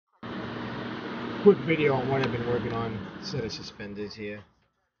quick video on what I've been working on. Set of suspenders here.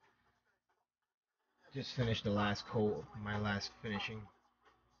 Just finished the last coat, my last finishing.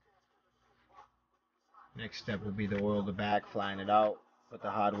 Next step will be to oil the back, flying it out, put the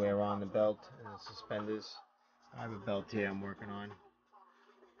hardware on the belt and the suspenders. I have a belt here I'm working on.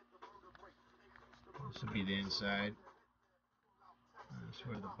 This will be the inside. That's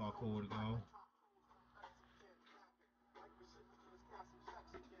where the buckle would go.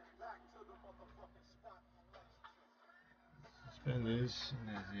 Suspenders, and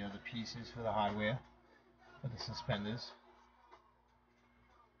there's the other pieces for the hardware for the suspenders.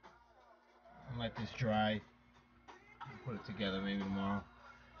 I'll let this dry and put it together maybe tomorrow.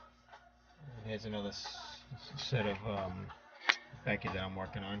 And here's another set of Beckett that I'm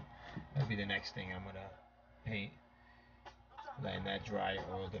working on. That'll be the next thing I'm gonna paint. Letting that dry,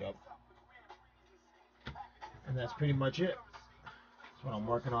 oiled it up, and that's pretty much it. That's what I'm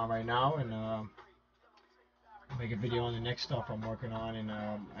working on right now, and I'll make a video on the next stuff I'm working on. And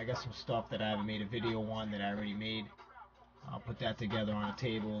I got some stuff that I haven't made a video on that I already made. I'll put that together on a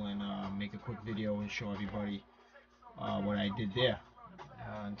table and make a quick video and show everybody what I did there.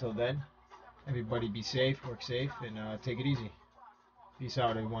 Until then, everybody be safe, work safe, and take it easy. Peace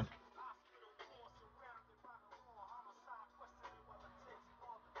out, everyone.